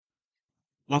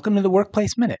Welcome to the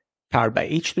Workplace Minute, powered by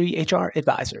H3 HR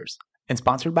Advisors and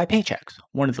sponsored by Paychex,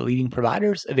 one of the leading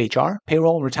providers of HR,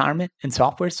 payroll, retirement, and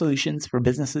software solutions for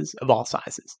businesses of all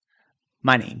sizes.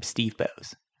 My name's Steve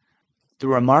Bowes. The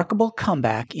remarkable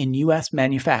comeback in U.S.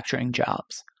 manufacturing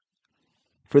jobs.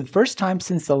 For the first time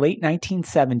since the late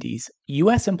 1970s,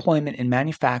 U.S. employment in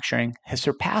manufacturing has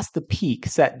surpassed the peak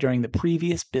set during the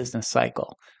previous business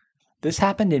cycle. This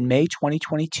happened in May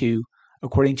 2022,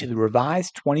 according to the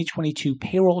revised 2022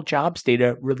 payroll jobs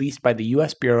data released by the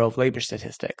U.S. Bureau of Labor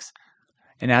Statistics.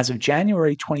 And as of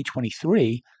January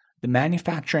 2023, the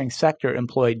manufacturing sector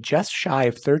employed just shy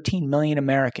of 13 million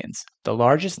Americans, the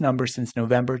largest number since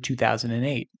November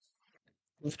 2008.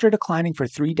 After declining for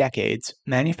 3 decades,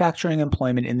 manufacturing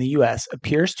employment in the U.S.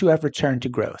 appears to have returned to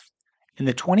growth. In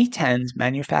the 2010s,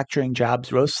 manufacturing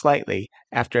jobs rose slightly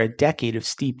after a decade of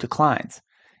steep declines.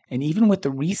 And even with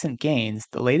the recent gains,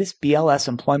 the latest BLS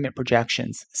employment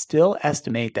projections still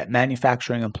estimate that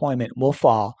manufacturing employment will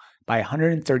fall by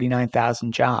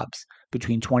 139,000 jobs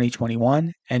between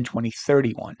 2021 and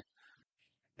 2031.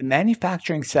 The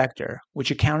manufacturing sector, which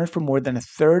accounted for more than a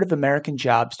third of American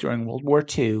jobs during World War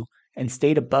II and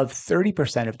stayed above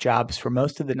 30% of jobs for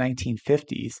most of the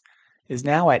 1950s, is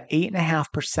now at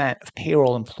 8.5% of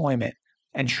payroll employment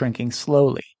and shrinking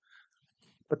slowly.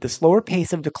 But the slower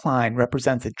pace of decline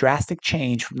represents a drastic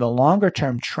change from the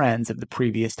longer-term trends of the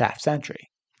previous half-century.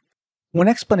 One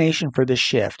explanation for this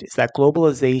shift is that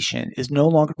globalization is no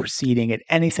longer proceeding at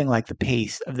anything like the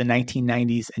pace of the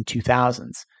 1990s and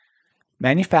 2000s.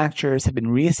 Manufacturers have been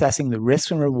reassessing the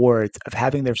risks and rewards of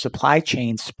having their supply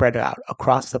chains spread out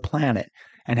across the planet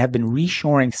and have been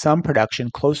reshoring some production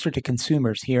closer to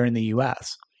consumers here in the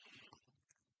U.S.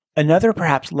 Another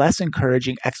perhaps less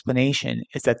encouraging explanation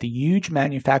is that the huge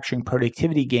manufacturing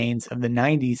productivity gains of the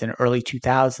 90s and early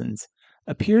 2000s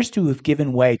appears to have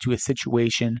given way to a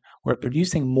situation where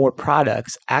producing more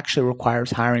products actually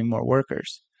requires hiring more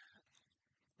workers.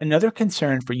 Another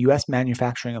concern for U.S.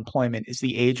 manufacturing employment is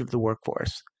the age of the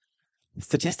workforce.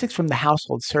 Statistics from the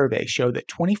Household Survey show that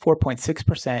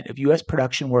 24.6% of U.S.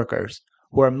 production workers,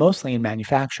 who are mostly in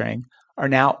manufacturing, are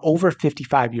now over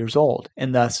 55 years old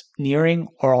and thus nearing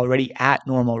or already at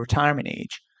normal retirement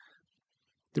age.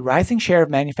 The rising share of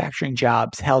manufacturing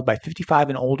jobs held by 55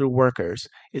 and older workers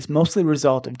is mostly a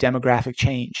result of demographic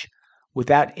change, with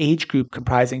that age group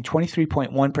comprising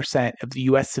 23.1% of the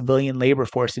U.S. civilian labor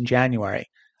force in January,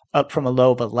 up from a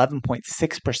low of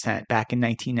 11.6% back in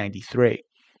 1993.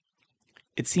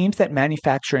 It seems that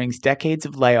manufacturing's decades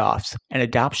of layoffs and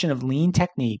adoption of lean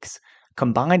techniques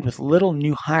combined with little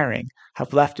new hiring,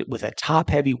 have left it with a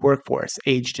top-heavy workforce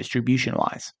age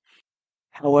distribution-wise.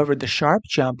 However, the sharp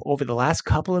jump over the last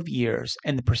couple of years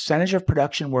and the percentage of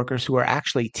production workers who are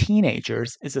actually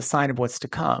teenagers is a sign of what's to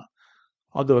come,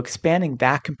 although expanding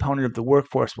that component of the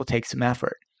workforce will take some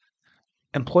effort.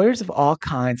 Employers of all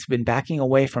kinds have been backing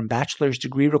away from bachelor's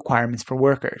degree requirements for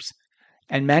workers,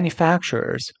 and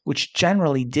manufacturers, which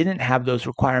generally didn't have those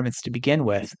requirements to begin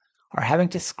with, are having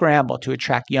to scramble to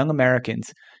attract young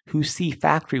Americans who see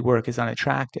factory work as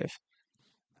unattractive.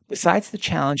 Besides the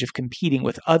challenge of competing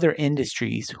with other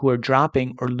industries who are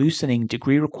dropping or loosening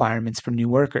degree requirements for new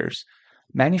workers,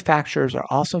 manufacturers are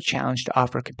also challenged to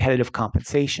offer competitive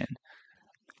compensation.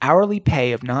 Hourly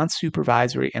pay of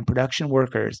non-supervisory and production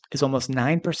workers is almost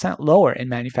 9% lower in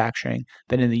manufacturing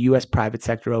than in the U.S. private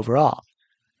sector overall.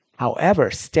 However,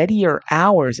 steadier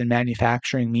hours in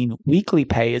manufacturing mean weekly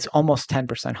pay is almost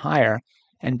 10% higher,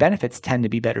 and benefits tend to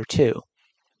be better too.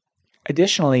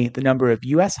 Additionally, the number of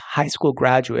U.S. high school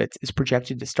graduates is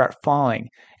projected to start falling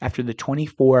after the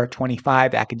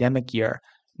 24-25 academic year,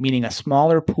 meaning a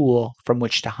smaller pool from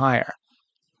which to hire.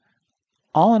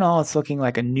 All in all, it's looking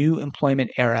like a new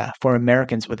employment era for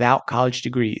Americans without college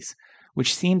degrees,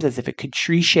 which seems as if it could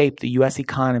reshape the U.S.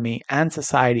 economy and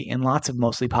society in lots of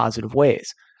mostly positive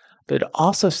ways. But it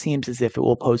also seems as if it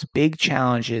will pose big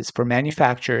challenges for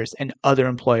manufacturers and other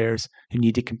employers who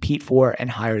need to compete for and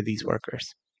hire these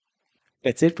workers.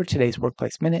 That's it for today's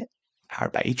Workplace Minute,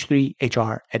 powered by H3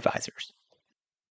 HR Advisors.